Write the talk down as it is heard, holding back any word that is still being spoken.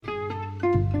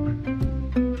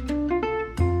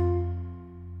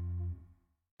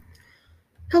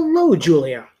Hello,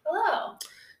 Julia. Hello.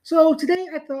 So today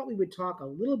I thought we would talk a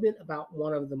little bit about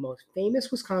one of the most famous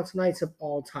Wisconsinites of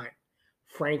all time,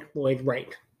 Frank Lloyd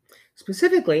Wright.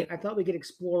 Specifically, I thought we could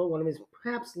explore one of his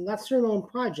perhaps lesser known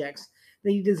projects that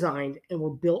he designed and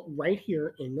were built right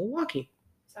here in Milwaukee.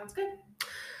 Sounds good.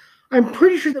 I'm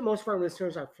pretty sure that most of our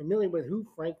listeners are familiar with who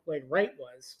Frank Lloyd Wright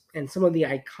was and some of the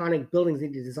iconic buildings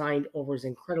that he designed over his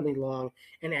incredibly long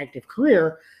and active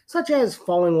career, such as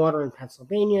Falling Water in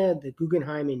Pennsylvania, the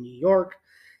Guggenheim in New York,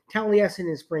 Taliesin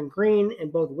in Spring Green,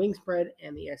 and both Wingspread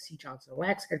and the S.C. Johnson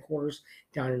Wax headquarters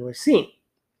down in Racine.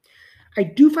 I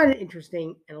do find it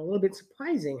interesting and a little bit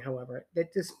surprising, however,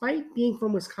 that despite being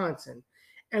from Wisconsin,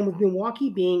 and with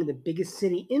Milwaukee being the biggest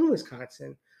city in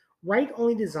Wisconsin, Wright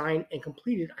only designed and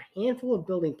completed a handful of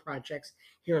building projects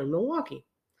here in Milwaukee.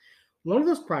 One of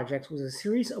those projects was a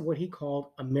series of what he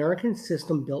called American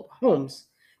system-built homes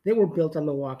that were built on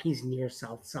Milwaukee's near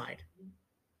south side.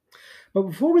 But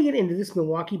before we get into this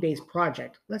Milwaukee-based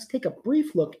project, let's take a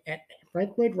brief look at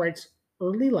Frank Lloyd Wright's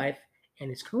early life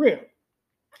and his career.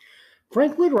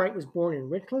 Frank Lloyd Wright was born in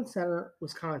Richland Center,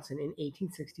 Wisconsin in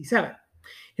 1867.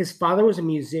 His father was a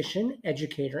musician,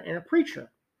 educator, and a preacher.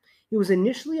 He was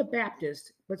initially a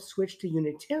Baptist, but switched to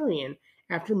Unitarian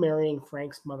after marrying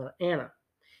Frank's mother, Anna.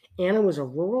 Anna was a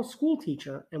rural school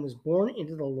teacher and was born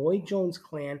into the Lloyd Jones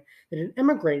clan that had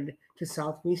emigrated to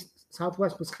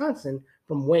southwest Wisconsin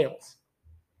from Wales.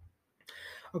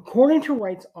 According to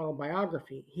Wright's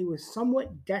autobiography, he was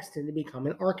somewhat destined to become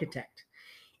an architect.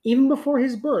 Even before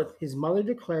his birth, his mother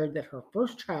declared that her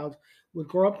first child would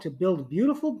grow up to build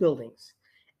beautiful buildings.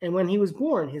 And when he was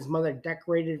born, his mother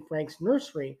decorated Frank's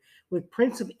nursery with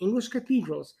prints of English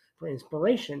cathedrals for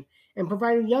inspiration and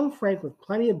provided young Frank with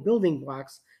plenty of building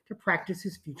blocks to practice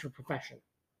his future profession.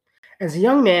 As a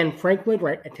young man, Frank Lloyd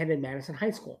Wright attended Madison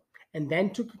High School and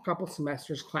then took a couple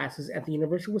semesters classes at the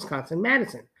University of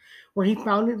Wisconsin-Madison, where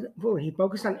he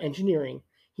focused on engineering.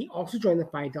 He also joined the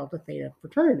Phi Delta Theta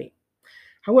fraternity.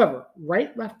 However,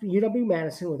 Wright left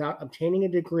UW-Madison without obtaining a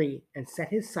degree and set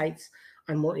his sights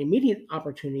on more immediate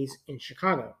opportunities in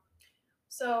Chicago.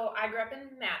 So I grew up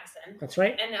in Madison. That's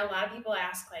right. And a lot of people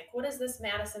ask, what is this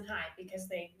Madison High? Because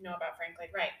they know about Frank Lloyd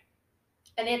Wright.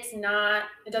 And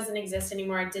it doesn't exist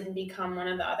anymore. It didn't become one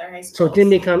of the other high schools. So it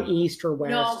didn't become East or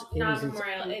West? No, not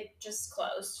Memorial. It just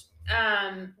closed.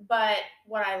 But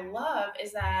what I love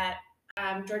is that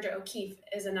Georgia O'Keeffe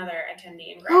is another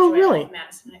attendee and graduate of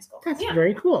Madison High School. That's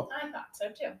very cool. I thought so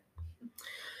too.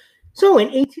 So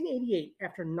in 1888,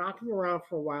 after knocking around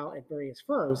for a while at various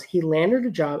firms, he landed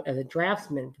a job as a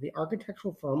draftsman for the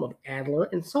architectural firm of Adler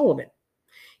and Sullivan.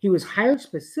 He was hired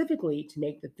specifically to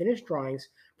make the finished drawings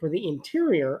for the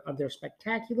interior of their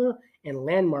spectacular and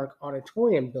landmark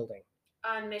auditorium building.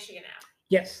 On Michigan Ave.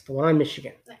 Yes, the one on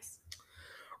Michigan. Nice.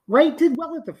 Wright did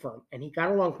well at the firm, and he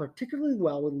got along particularly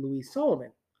well with Louis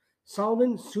Sullivan.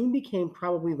 Sullivan soon became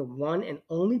probably the one and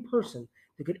only person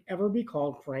that could ever be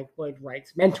called Frank Lloyd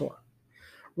Wright's mentor.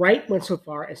 Wright went so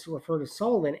far as to refer to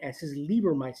Sullivan as his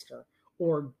Liebermeister,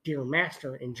 or dear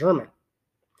master in German.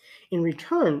 In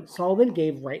return, Sullivan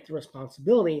gave Wright the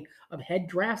responsibility of head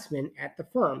draftsman at the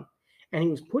firm, and he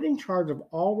was put in charge of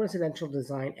all residential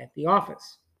design at the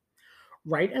office.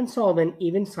 Wright and Sullivan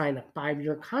even signed a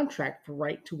 5-year contract for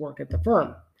Wright to work at the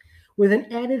firm, with an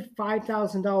added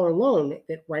 $5,000 loan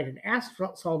that Wright had asked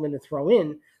Sullivan to throw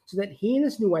in so that he and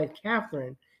his new wife,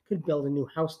 Catherine, could build a new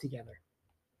house together.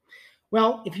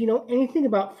 Well, if you know anything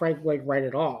about Frank Lloyd Wright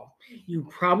at all, you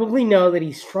probably know that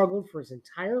he struggled for his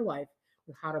entire life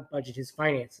with how to budget his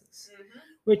finances,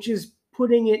 which is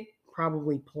putting it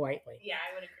probably politely. Yeah,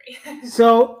 I would agree.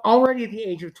 So already at the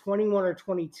age of 21 or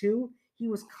 22, he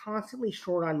was constantly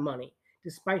short on money,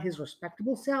 despite his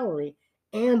respectable salary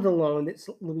and the loan that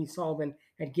Louis Sullivan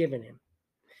had given him.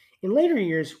 In later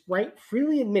years, Wright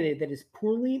freely admitted that his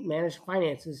poorly managed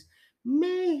finances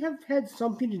may have had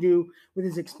something to do with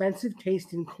his expensive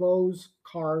taste in clothes,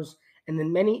 cars, and the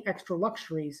many extra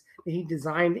luxuries that he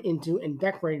designed into and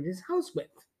decorated his house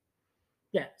with.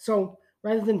 Yeah, so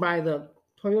rather than buy the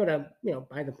Toyota,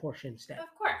 buy the Porsche instead.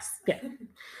 Of course. Yeah.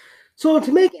 So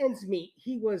to make ends meet,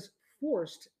 he was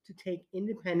forced to take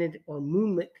independent or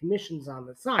moonlit commissions on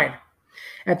the side.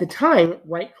 At the time,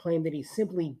 Wright claimed that he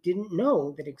simply didn't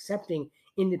know that accepting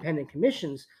independent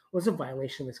commissions was a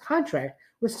violation of his contract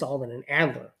with Sullivan and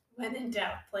Adler. When in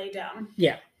doubt, play dumb.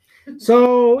 Yeah.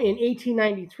 So in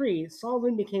 1893,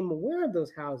 Sullivan became aware of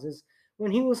those houses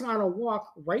when he was on a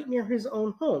walk right near his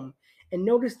own home and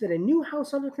noticed that a new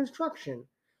house under construction,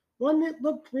 one that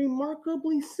looked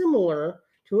remarkably similar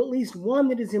to at least one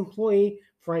that his employee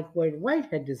Frank Lloyd Wright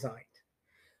had designed,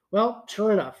 Well,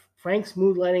 sure enough, Frank's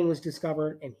moonlighting was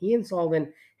discovered, and he and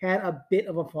Sullivan had a bit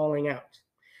of a falling out.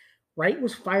 Wright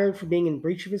was fired for being in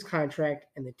breach of his contract,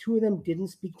 and the two of them didn't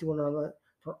speak to one another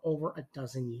for over a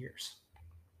dozen years.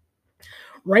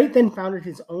 Wright then founded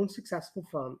his own successful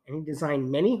firm, and he designed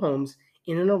many homes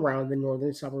in and around the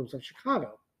northern suburbs of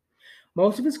Chicago.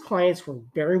 Most of his clients were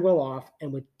very well off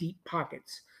and with deep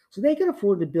pockets, so they could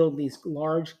afford to build these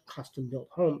large custom-built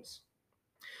homes.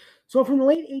 So from the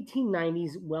late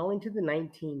 1890s well into the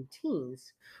 19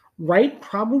 teens, Wright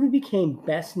probably became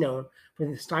best known for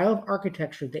the style of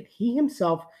architecture that he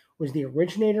himself was the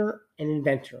originator and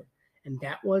inventor, and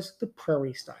that was the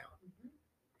prairie style.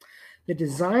 The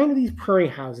design of these prairie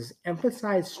houses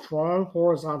emphasized strong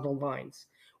horizontal lines,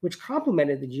 which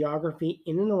complemented the geography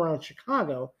in and around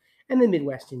Chicago and the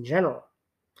Midwest in general.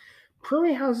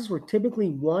 Prairie houses were typically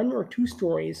 1 or 2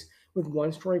 stories with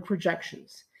 1-story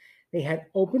projections. They had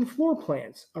open floor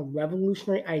plans, a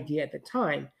revolutionary idea at the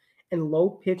time, and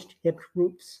low-pitched hipped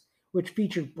roofs, which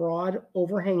featured broad,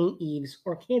 overhanging eaves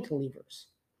or cantilevers.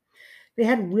 They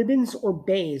had ribbons or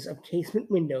bays of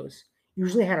casement windows,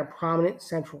 usually had a prominent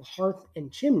central hearth and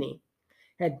chimney,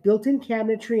 had built-in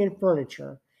cabinetry and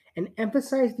furniture, and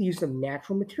emphasized the use of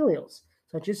natural materials,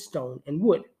 such as stone and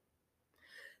wood.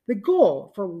 The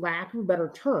goal, for lack of a better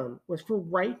term, was for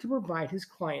Wright to provide his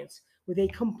clients with a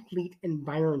complete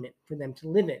environment for them to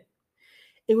live in.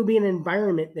 It would be an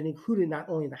environment that included not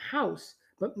only the house,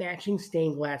 but matching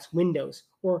stained glass windows,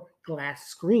 or glass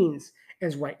screens,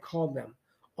 as Wright called them,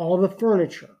 all the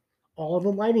furniture, all the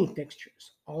lighting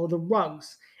fixtures, all the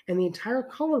rugs, and the entire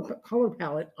color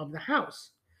palette of the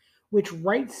house, which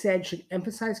Wright said should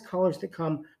emphasize colors that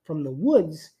come from the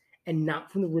woods and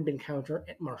not from the ribbon counter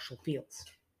at Marshall Fields.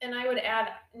 And I would add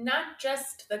not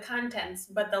just the contents,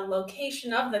 but the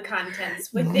location of the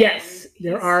contents within. Yes,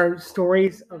 there are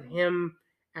stories of him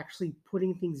actually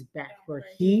putting things back where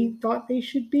he thought they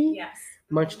should be. Yes.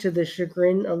 Much to the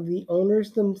chagrin of the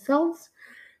owners themselves.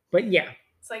 But yeah.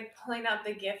 It's like pulling out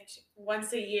the gift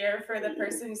once a year for the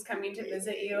person who's coming to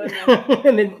visit you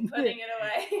and then putting it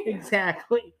away.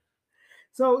 Exactly.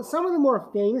 So some of the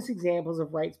more famous examples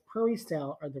of Wright's prairie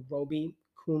style are the Roby,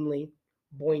 Coonley,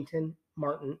 Boynton,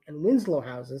 Martin, and Winslow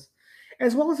houses,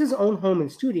 as well as his own home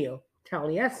and studio,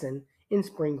 Taliesin, in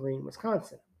Spring Green,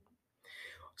 Wisconsin.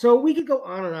 So we could go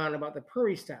on and on about the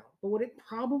prairie style, but what it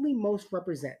probably most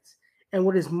represents, and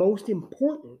what is most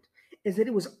important, is that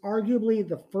it was arguably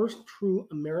the first true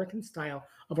American style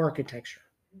of architecture.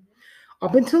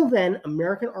 Up until then,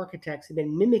 American architects had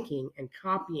been mimicking and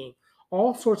copying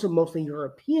all sorts of mostly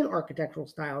European architectural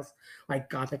styles like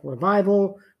Gothic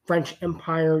Revival, French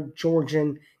Empire,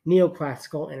 Georgian,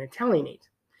 Neoclassical, and Italianate.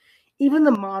 Even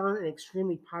the modern and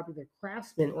extremely popular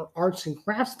craftsman or arts and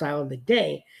crafts style of the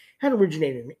day had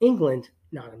originated in England,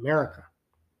 not America.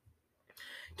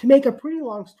 To make a pretty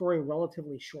long story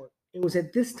relatively short, it was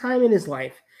at this time in his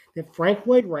life that Frank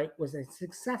Lloyd Wright was as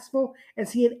successful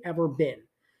as he had ever been,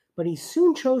 but he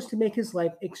soon chose to make his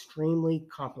life extremely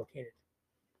complicated.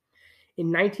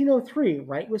 In 1903,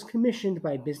 Wright was commissioned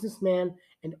by businessman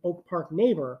and Oak Park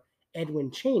neighbor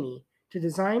Edwin Cheney to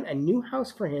design a new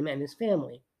house for him and his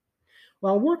family.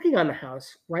 While working on the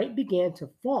house, Wright began to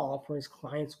fall for his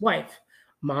client's wife,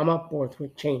 Mama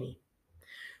Borthwick Cheney.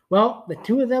 Well, the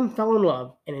two of them fell in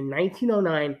love, and in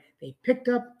 1909, they picked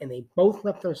up and they both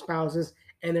left their spouses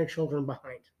and their children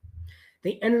behind.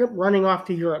 They ended up running off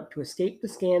to Europe to escape the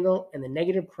scandal and the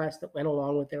negative press that went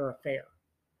along with their affair.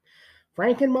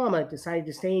 Frank and Mama decided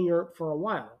to stay in Europe for a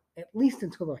while, at least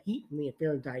until the heat from the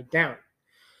affair died down.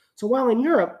 So while in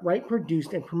Europe, Wright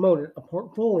produced and promoted a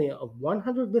portfolio of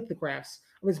 100 lithographs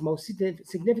of his most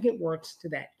significant works to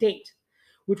that date,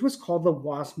 which was called the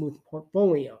Wasmuth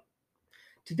Portfolio.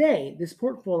 Today, this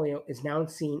portfolio is now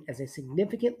seen as a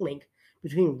significant link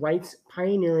between Wright's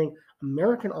pioneering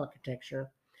American architecture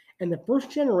and the first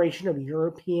generation of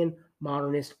European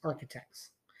modernist architects.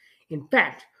 In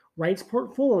fact, Wright's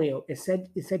portfolio is said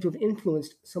to have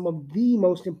influenced some of the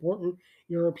most important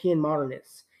European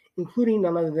modernists, including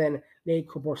none other than Le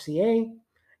Corbusier,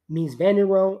 Mies van der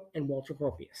Rohe, and Walter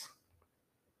Gropius.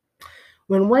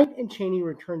 When Wright and Cheney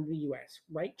returned to the U.S.,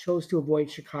 Wright chose to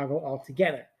avoid Chicago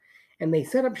altogether, and they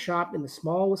set up shop in the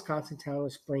small Wisconsin town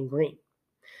of Spring Green.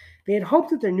 They had hoped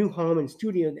that their new home and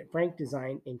studio that Frank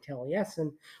designed in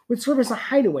Taliesin would serve as a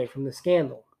hideaway from the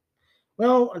scandal.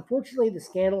 Well, unfortunately, the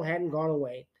scandal hadn't gone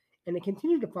away, and it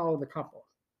continued to follow the couple.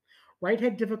 Wright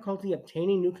had difficulty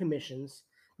obtaining new commissions.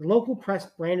 The local press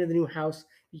branded the new house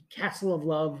the Castle of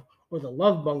Love or the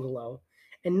Love Bungalow,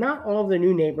 and not all of the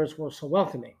new neighbors were so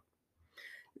welcoming.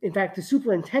 In fact, the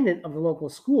superintendent of the local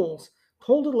schools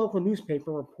told a local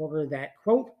newspaper reporter that,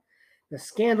 quote, The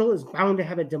scandal is bound to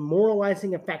have a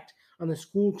demoralizing effect on the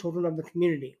school children of the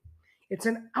community. It's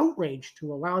an outrage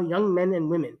to allow young men and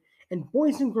women, and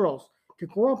boys and girls, to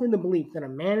grow up in the belief that a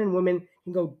man and woman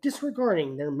can go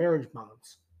disregarding their marriage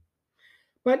bonds.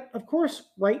 But of course,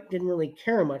 Wright didn't really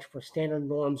care much for standard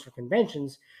norms or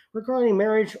conventions regarding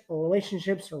marriage or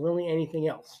relationships or really anything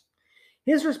else.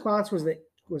 His response was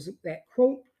that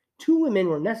quote, two women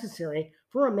were necessary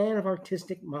for a man of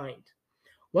artistic mind.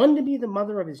 One to be the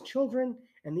mother of his children,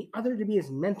 and the other to be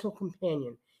his mental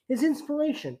companion, his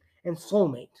inspiration, and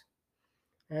soulmate.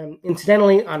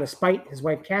 Incidentally, out of spite, his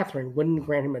wife Catherine wouldn't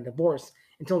grant him a divorce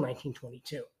until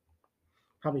 1922.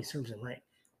 Probably serves him right.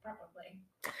 Probably.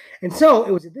 And so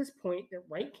it was at this point that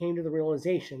Wright came to the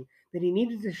realization that he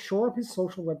needed to shore up his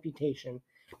social reputation,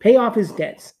 pay off his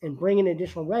debts, and bring in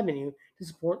additional revenue to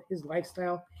support his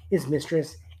lifestyle, his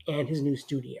mistress, and his new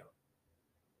studio.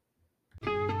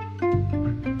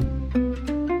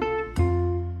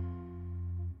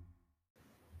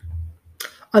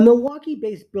 A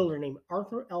Milwaukee-based builder named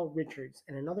Arthur L. Richards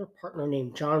and another partner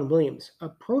named John Williams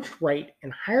approached Wright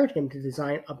and hired him to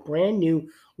design a brand new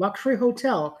luxury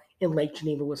hotel in Lake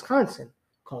Geneva, Wisconsin,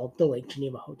 called the Lake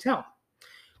Geneva Hotel,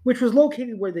 which was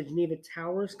located where the Geneva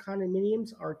Towers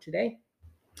condominiums are today.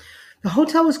 The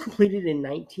hotel was completed in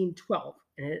 1912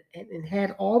 and it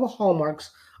had all the hallmarks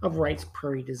of Wright's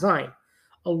prairie design,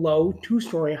 a low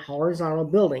two-story horizontal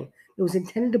building that was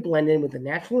intended to blend in with the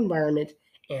natural environment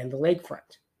and the lakefront.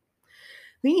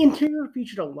 The interior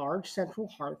featured a large central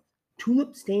hearth,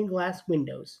 tulip stained glass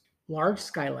windows, large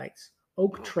skylights,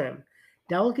 oak trim,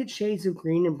 delicate shades of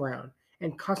green and brown,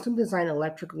 and custom designed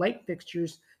electric light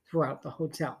fixtures throughout the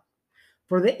hotel.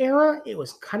 For the era, it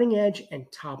was cutting edge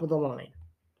and top of the line.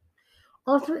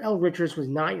 Arthur L. Richards was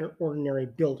not your ordinary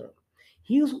builder.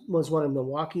 He was one of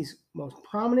Milwaukee's most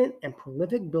prominent and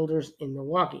prolific builders in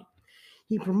Milwaukee.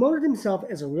 He promoted himself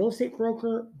as a real estate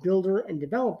broker, builder, and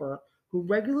developer who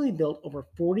regularly built over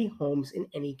 40 homes in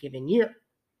any given year.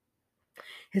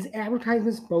 His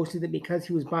advertisements boasted that because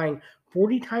he was buying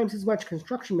 40 times as much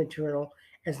construction material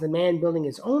as the man building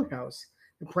his own house,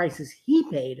 the prices he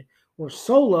paid were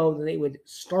so low that they would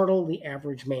startle the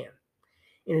average man.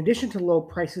 In addition to low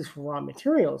prices for raw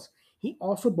materials, he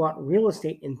also bought real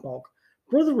estate in bulk,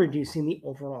 further reducing the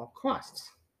overall costs.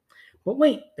 But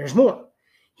wait, there's more.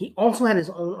 He also had his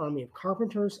own army of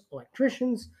carpenters,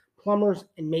 electricians, plumbers,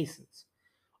 and masons,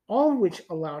 all of which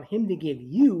allowed him to give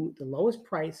you the lowest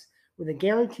price with a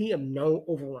guarantee of no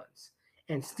overruns,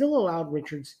 and still allowed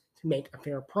Richards to make a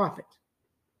fair profit.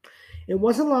 It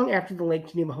wasn't long after the Lake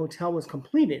Geneva Hotel was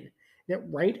completed that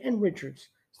Wright and Richards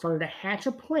started to hatch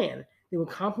a plan that would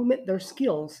complement their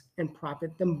skills and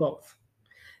profit them both.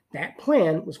 That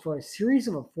plan was for a series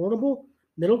of affordable,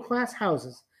 middle-class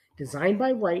houses designed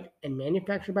by Wright and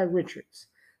manufactured by Richards,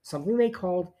 something they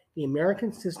called the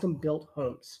American System Built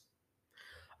Homes.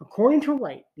 According to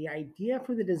Wright, the idea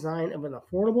for the design of an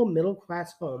affordable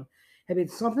middle-class home had been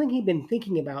something he'd been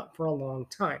thinking about for a long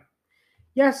time.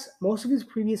 Yes, most of his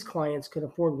previous clients could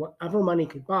afford whatever money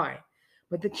could buy,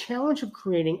 but the challenge of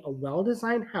creating a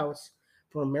well-designed house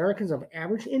for Americans of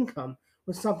average income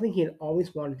was something he had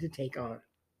always wanted to take on.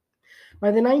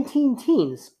 By the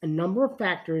 19-teens, a number of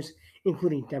factors,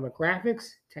 including demographics,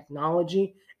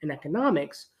 technology, and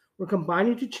economics, were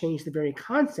combining to change the very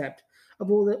concept of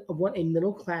what a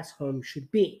middle-class home should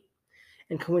be.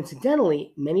 And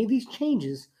coincidentally, many of these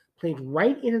changes played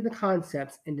right into the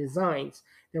concepts and designs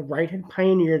that Wright had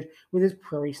pioneered with his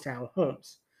prairie-style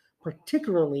homes,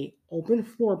 particularly open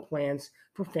floor plans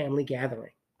for family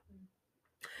gathering.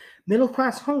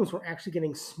 Middle-class homes were actually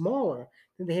getting smaller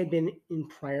than they had been in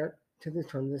prior to the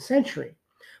turn of the century.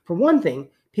 For one thing,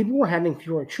 people were having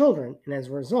fewer children, and as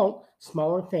a result,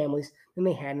 smaller families than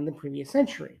they had in the previous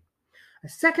century. A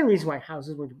second reason why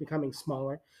houses were becoming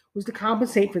smaller was to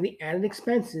compensate for the added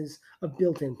expenses of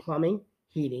built-in plumbing,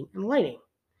 heating, and lighting.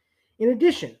 In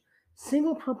addition,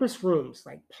 single-purpose rooms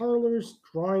like parlors,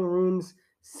 drawing rooms,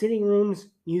 sitting rooms,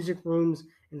 music rooms,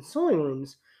 and sewing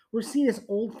rooms were seen as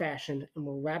old-fashioned and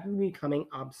were rapidly becoming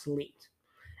obsolete.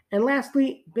 And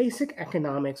lastly, basic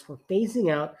economics were phasing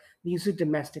out the use of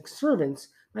domestic servants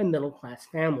by middle-class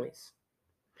families.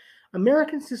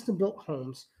 American system-built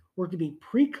homes were to be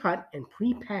pre-cut and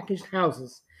pre-packaged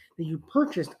houses that you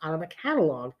purchased out of a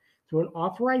catalog through an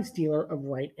authorized dealer of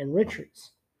Wright and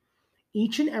Richards.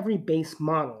 Each and every base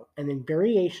model, and then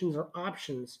variations or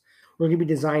options, were to be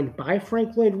designed by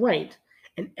Frank Lloyd Wright,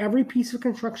 and every piece of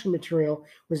construction material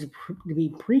was to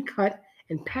be pre-cut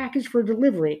and packaged for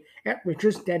delivery at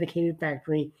Richards' dedicated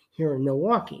factory here in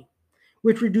Milwaukee,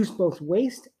 which reduced both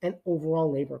waste and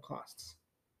overall labor costs.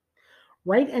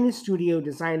 Wright and his studio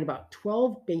designed about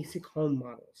 12 basic home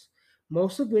models,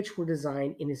 most of which were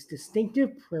designed in his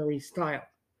distinctive prairie style.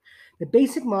 The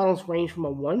basic models range from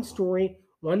a one-story,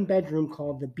 one-bedroom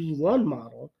called the B1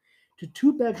 model to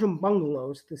two-bedroom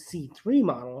bungalows, the C3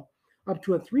 model, up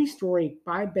to a three-story,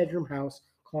 five-bedroom house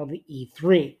called the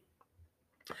E3.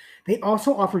 They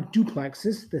also offered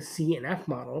duplexes, the C and F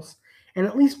models, and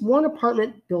at least one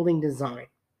apartment building design.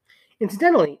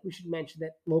 Incidentally, we should mention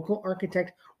that local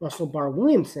architect Russell Barr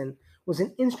Williamson was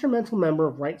an instrumental member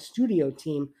of Wright's studio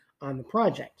team on the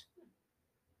project.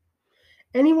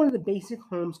 Any one of the basic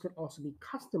homes could also be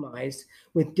customized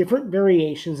with different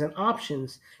variations and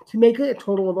options to make it a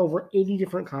total of over 80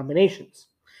 different combinations.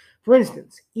 For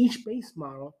instance, each base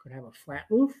model could have a flat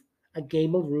roof, a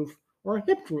gabled roof, or a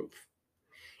hipped roof.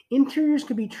 Interiors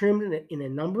could be trimmed in a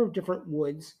number of different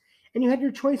woods, and you had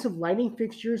your choice of lighting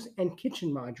fixtures and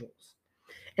kitchen modules.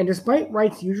 And despite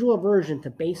Wright's usual aversion to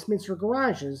basements or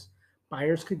garages,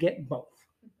 buyers could get both.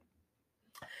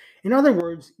 In other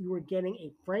words, you were getting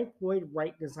a Frank Lloyd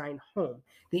Wright designed home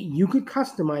that you could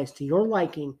customize to your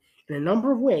liking in a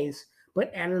number of ways,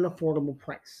 but at an affordable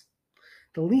price.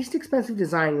 The least expensive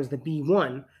design was the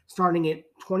B1, starting at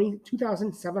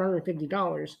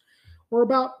 $22,750, or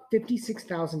about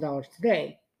 $56,000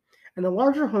 today, and the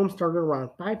larger homes started around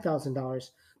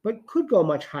 $5,000, but could go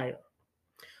much higher.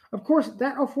 Of course,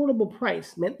 that affordable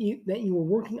price meant that you were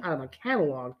working out of a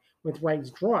catalog with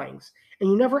Wright's drawings, and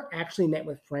you never actually met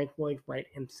with Frank Lloyd Wright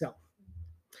himself.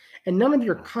 And none of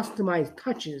your customized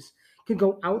touches could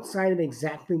go outside of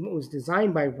exactly what was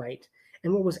designed by Wright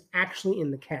and what was actually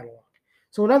in the catalog.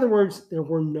 So, in other words, there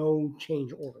were no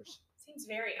change orders. Seems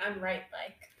very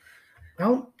unwright-like.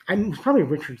 Well, it's probably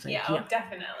Richard's idea. Yeah,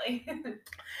 definitely.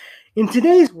 In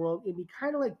today's world, it'd be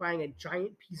kind of like buying a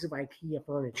giant piece of IKEA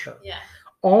furniture. Yeah.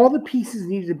 All the pieces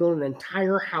needed to build an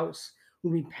entire house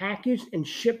would be packaged and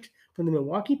shipped from the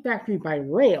Milwaukee factory by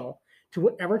rail to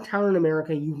whatever town in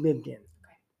America you lived in.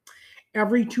 Okay.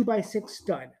 Every 2x6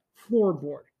 stud,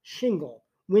 floorboard, shingle,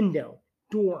 window,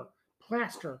 door,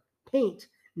 plaster, paint,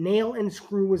 nail, and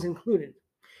screw was included,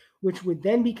 which would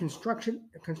then be constructed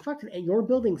at your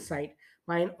building site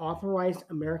by an authorized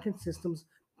American Systems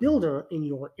builder in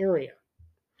your area.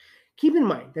 Keep in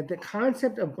mind that the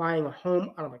concept of buying a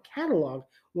home out of a catalog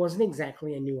wasn't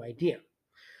exactly a new idea.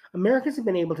 Americans have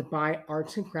been able to buy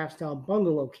arts and crafts style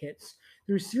bungalow kits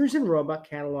through Sears and Roebuck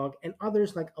catalog and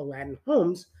others like Aladdin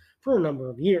Homes for a number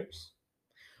of years.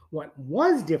 What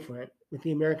was different with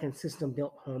the American System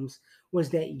built homes was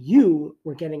that you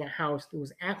were getting a house that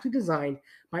was actually designed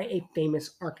by a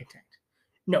famous architect.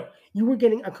 No, you were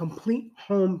getting a complete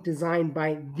home designed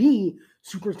by the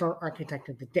superstar architect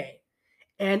of the day,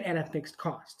 and at a fixed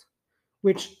cost,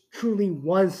 which truly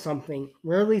was something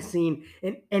rarely seen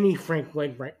in any Frank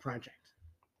Lloyd Wright project.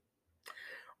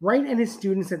 Wright and his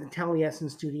students at the Taliesin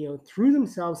studio threw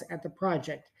themselves at the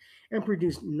project and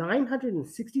produced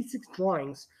 966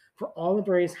 drawings for all the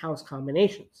various house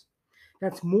combinations.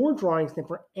 That's more drawings than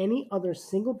for any other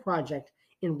single project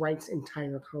in Wright's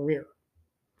entire career.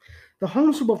 The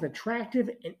homes were both attractive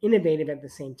and innovative at the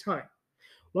same time.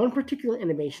 One particular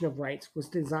innovation of Wright's was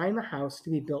to design the house to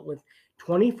be built with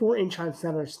 24-inch on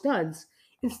center studs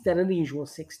instead of the usual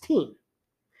 16.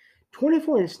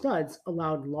 24-inch studs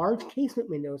allowed large casement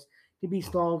windows to be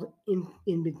installed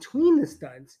in between the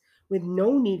studs with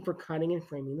no need for cutting and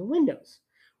framing the windows,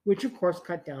 which of course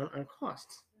cut down on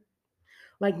costs.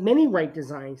 Like many Wright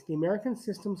designs, the American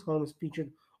Systems homes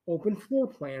featured open floor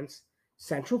plans,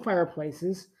 central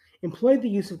fireplaces, employed the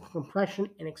use of compression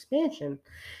and expansion,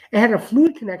 and had a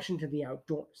fluid connection to the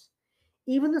outdoors.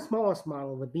 Even the smallest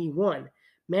model, the B1,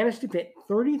 managed to fit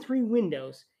 33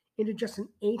 windows into just an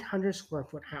 800 square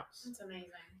foot house. That's amazing.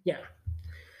 Yeah.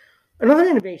 Another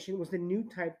innovation was the new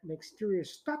type of exterior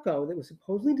stucco that was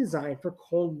supposedly designed for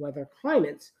cold weather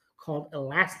climates called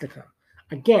Elastica.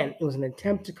 Again, it was an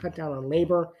attempt to cut down on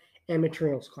labor and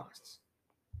materials costs.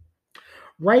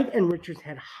 Wright and Richards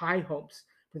had high hopes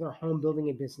for their home building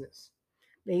and business.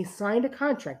 They signed a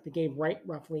contract that gave Wright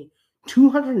roughly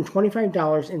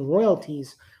 $225 in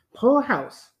royalties per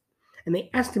house, and they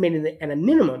estimated that at a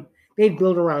minimum, they'd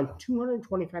build around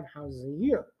 225 houses a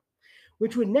year,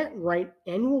 which would net Wright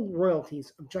annual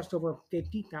royalties of just over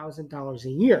 $50,000 a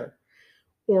year,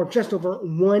 or just over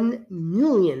 $1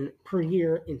 million per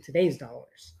year in today's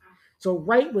dollars. So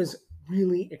Wright was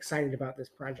really excited about this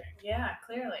project. Yeah,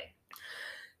 clearly.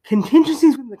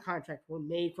 Contingencies within the contract were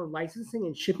made for licensing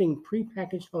and shipping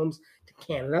prepackaged homes to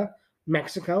Canada,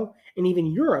 Mexico, and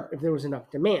even Europe if there was enough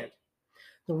demand.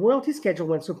 The royalty schedule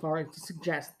went so far as to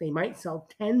suggest they might sell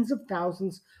tens of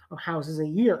thousands of houses a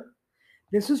year.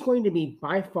 This was going to be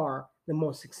by far the the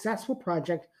most successful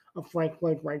project of Frank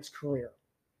Lloyd Wright's career.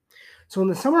 So in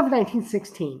the summer of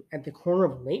 1916, at the corner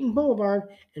of Layton Boulevard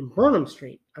and Burnham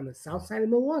Street on the south side of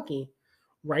Milwaukee,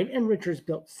 Wright and Richards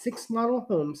built 6 model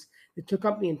homes that took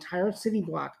up the entire city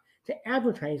block to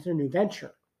advertise their new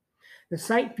venture. The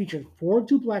site featured 4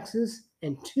 duplexes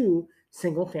and 2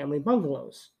 single-family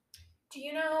bungalows. Do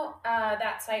you know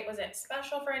that site, was it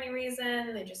special for any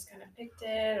reason? They just kind of picked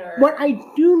it? Or What I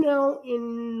do know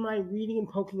in my reading and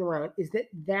poking around is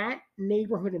that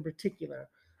neighborhood in particular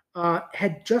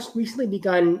had just recently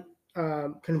begun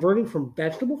converting from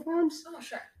vegetable farms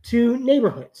to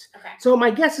neighborhoods. Okay. So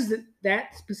my guess is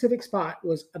that specific spot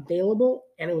was available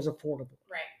and it was affordable.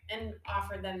 Right. And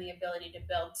offered them the ability to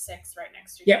build 6 right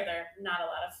next to each other. Not a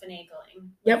lot of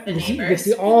finagling with the neighbors.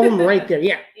 You see all of them right there.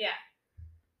 Yeah. Yeah.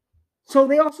 So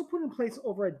they also put in place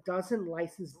over a dozen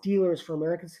licensed dealers for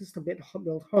American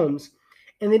system-built homes,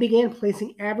 and they began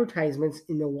placing advertisements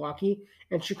in Milwaukee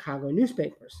and Chicago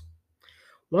newspapers.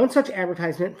 One such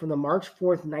advertisement from the March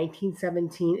 4th,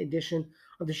 1917 edition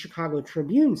of the Chicago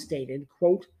Tribune stated,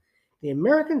 quote, "The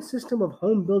American system of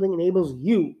home building enables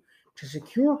you to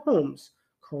secure homes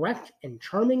correct and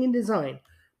charming in design,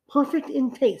 perfect in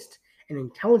taste, and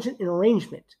intelligent in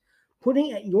arrangement,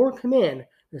 putting at your command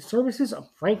the services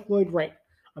of Frank Lloyd Wright,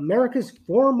 America's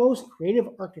foremost creative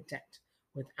architect,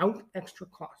 without extra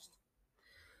cost."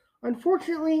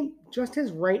 Unfortunately, just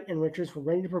as Wright and Richards were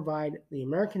ready to provide the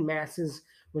American masses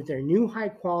with their new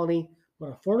high-quality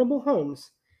but affordable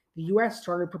homes, the U.S.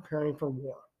 started preparing for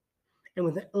war. And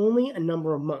within only a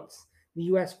number of months, the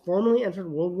U.S. formally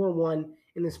entered World War I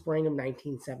in the spring of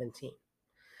 1917.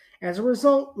 As a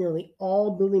result, nearly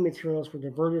all building materials were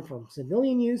diverted from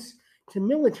civilian use to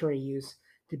military use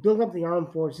to build up the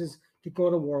armed forces to go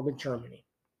to war with Germany.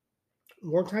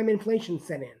 Wartime inflation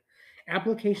set in.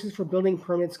 Applications for building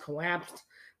permits collapsed,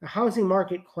 the housing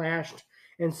market crashed,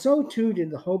 and so too did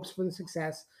the hopes for the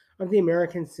success of the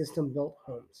American system-built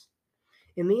homes.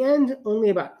 In the end, only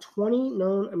about 20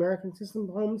 known American system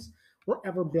homes were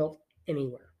ever built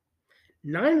anywhere.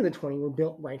 9 of the 20 were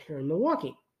built right here in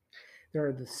Milwaukee. There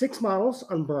are the 6 models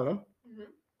on Burnham. Mm-hmm.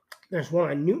 There's one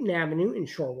on Newton Avenue in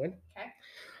Shorewood.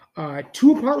 Okay.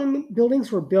 2 apartment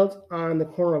buildings were built on the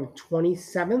corner of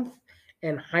 27th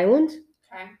and Highland.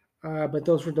 Okay. But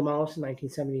those were demolished in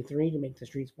 1973 to make the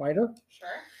streets wider. Sure.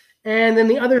 And then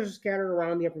the others are scattered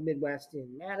around the upper Midwest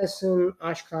in Madison,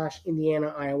 Oshkosh,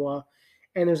 Indiana, Iowa,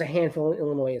 and there's a handful in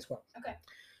Illinois as well. Okay.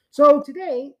 So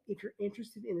today, if you're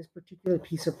interested in this particular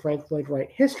piece of Frank Lloyd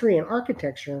Wright history and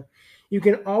architecture, you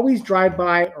can always drive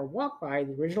by or walk by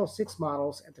the original 6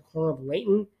 models at the corner of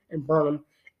Layton and Burnham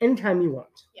anytime you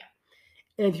want. Yeah.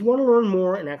 And if you want to learn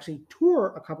more and actually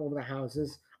tour a couple of the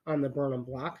houses on the Burnham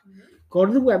block, go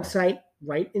to the website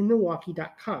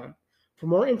wrightinmilwaukee.com for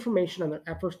more information on their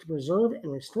efforts to preserve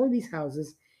and restore these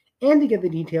houses and to get the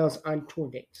details on tour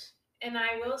dates. And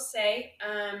I will say,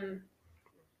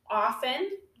 often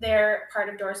they're part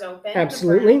of Doors Open.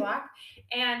 Absolutely. The block.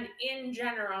 And in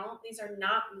general, these are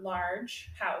not large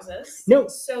houses. No.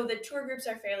 So the tour groups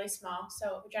are fairly small.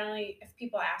 So generally, if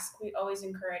people ask, we always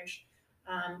encourage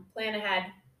plan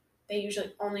ahead. They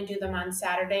usually only do them on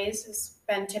Saturdays. It's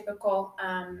been typical,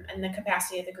 and the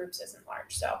capacity of the groups isn't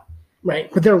large. So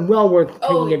right, but they're well worth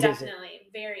taking a visit. Definitely,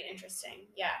 very interesting.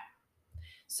 Yeah.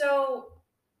 So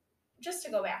just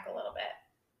to go back a little bit,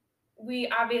 we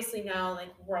obviously know like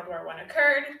World War I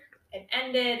occurred, it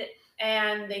ended,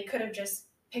 and they could have just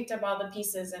picked up all the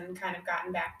pieces and kind of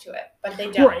gotten back to it, but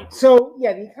they don't. Right. So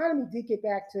yeah, the economy did get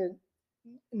back to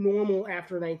normal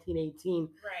after 1918.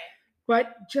 Right.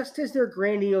 But just as their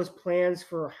grandiose plans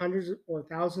for hundreds or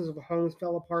thousands of homes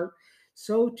fell apart,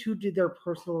 so too did their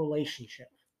personal relationship.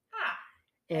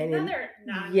 And another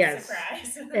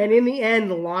non-surprise. And in the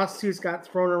end, the lawsuits got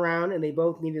thrown around, and they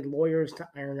both needed lawyers to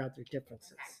iron out their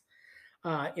differences.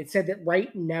 It said that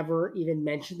Wright never even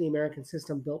mentioned the American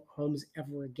system-built homes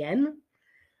ever again.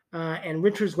 And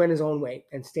Richards went his own way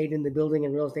and stayed in the building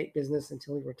and real estate business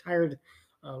until he retired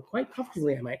quite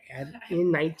comfortably, I might add,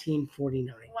 in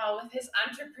 1949. Well, with his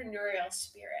entrepreneurial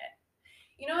spirit.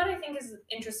 You know what I think is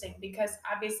interesting? Because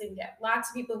obviously we get lots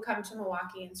of people who come to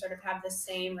Milwaukee and sort of have the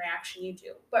same reaction you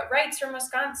do. But Wright's from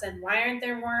Wisconsin. Why aren't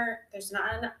there more? There's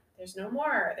no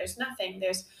more. There's nothing.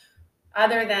 There's,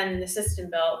 other than the system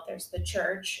built, there's the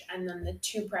church and then the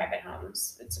 2 private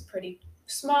homes. It's a pretty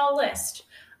small list.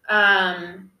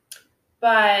 But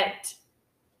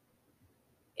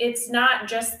it's not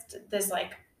just this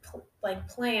like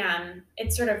plan.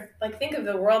 It's sort of like, think of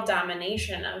the world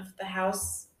domination of the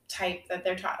house type that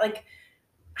they're taught, like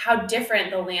how different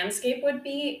the landscape would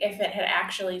be if it had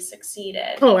actually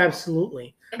succeeded. Oh,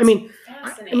 absolutely. It's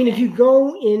fascinating. I mean, if you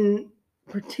go in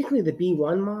particularly the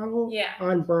B1 model Yeah.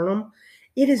 on Burnham,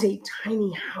 it is a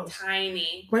tiny house.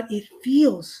 Tiny. But it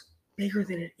feels bigger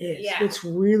than it is. Yeah. It's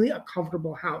really a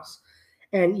comfortable house.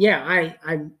 And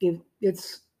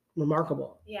it's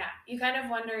remarkable. Yeah. You kind of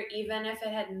wonder, even if it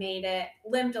had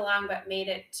limped along, but made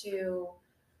it to,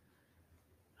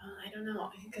 I don't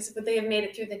know, but they have made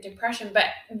it through the Depression, but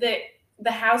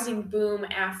the housing boom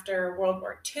after World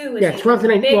War II is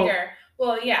even bigger.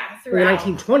 Throughout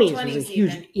the 1920s was a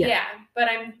huge, But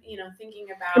I'm, thinking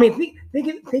about. I mean,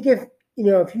 think if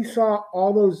if you saw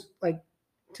all those like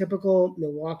typical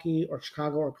Milwaukee or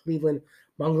Chicago or Cleveland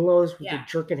bungalows with the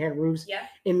jerkin head roofs. Yep.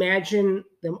 Imagine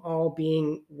them all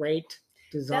being Wright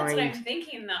designed. That's what I'm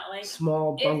thinking, though. Like,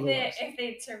 small bungalows. If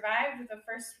they'd survived the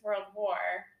First World War,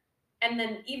 and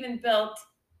then even built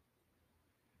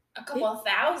a couple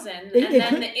thousand,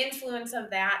 the influence of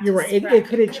that. You're right. It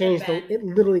could have changed it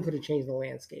literally could have changed the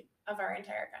landscape of our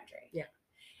entire country. Yeah.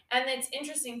 And it's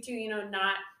interesting too,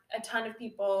 not a ton of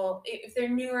people, if they're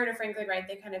newer to Frank Lloyd Wright,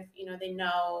 they kind of, they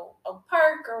know Oak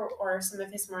Park or some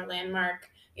of his more landmark,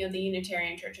 the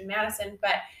Unitarian Church in Madison,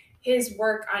 but his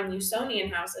work on Usonian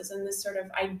houses and this sort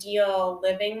of ideal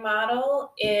living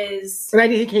model is an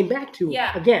idea he came back to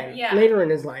again later in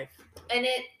his life. And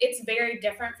it's very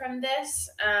different from this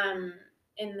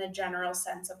in the general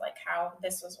sense of like how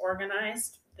this was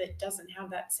organized. That doesn't have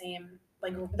that same,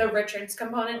 like the Richards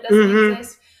component doesn't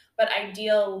exist. But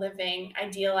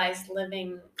idealized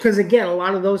living. Because again, a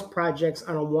lot of those projects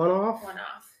on a one-off,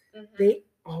 they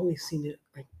always seem to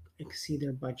like exceed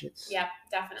their budgets. Yep,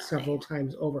 definitely. Several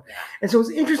times over. Yeah. And so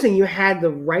it's interesting. You had the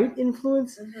Wright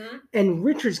influence, and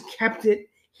Richards kept it.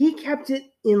 He kept it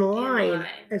in line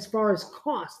as far as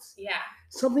costs. Yeah.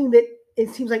 Something that it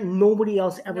seems like nobody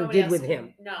else ever did with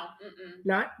him. No.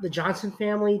 Not the Johnson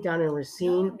family down in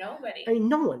Racine. No, nobody. I mean,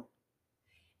 no one.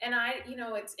 And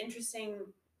it's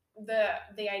interesting.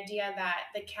 The idea that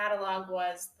the catalog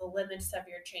was the limits of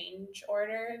your change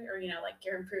order, or like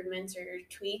your improvements or your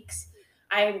tweaks.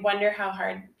 I wonder how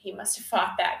hard he must have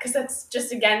fought that, because that's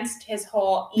just against his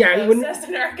whole ethos as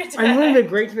an architect. I wouldn't have been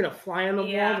great to be a fly on the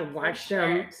wall to watch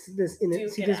them see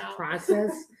this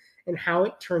process and how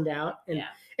it turned out. And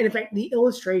in fact, the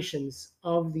illustrations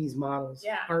of these models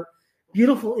are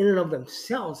beautiful in and of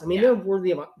themselves. I mean, they're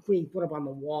worthy of being put up on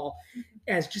the wall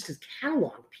as just as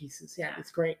catalog pieces. Yeah,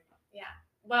 it's great. Yeah.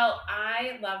 Well,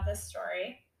 I love this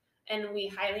story, and we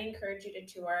highly encourage you to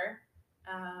tour.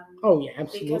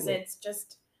 Absolutely. Because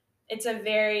it's a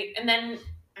very, and then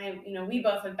we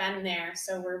both have been there,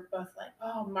 so we're both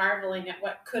like, marveling at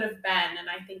what could have been. And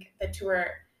I think the tour,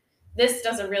 this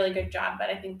does a really good job, but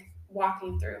I think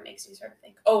walking through makes you sort of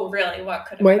think, oh, really, what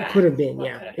could have been? What could have been,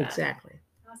 exactly.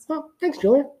 Awesome. Well, thanks,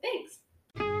 Julia. Thanks.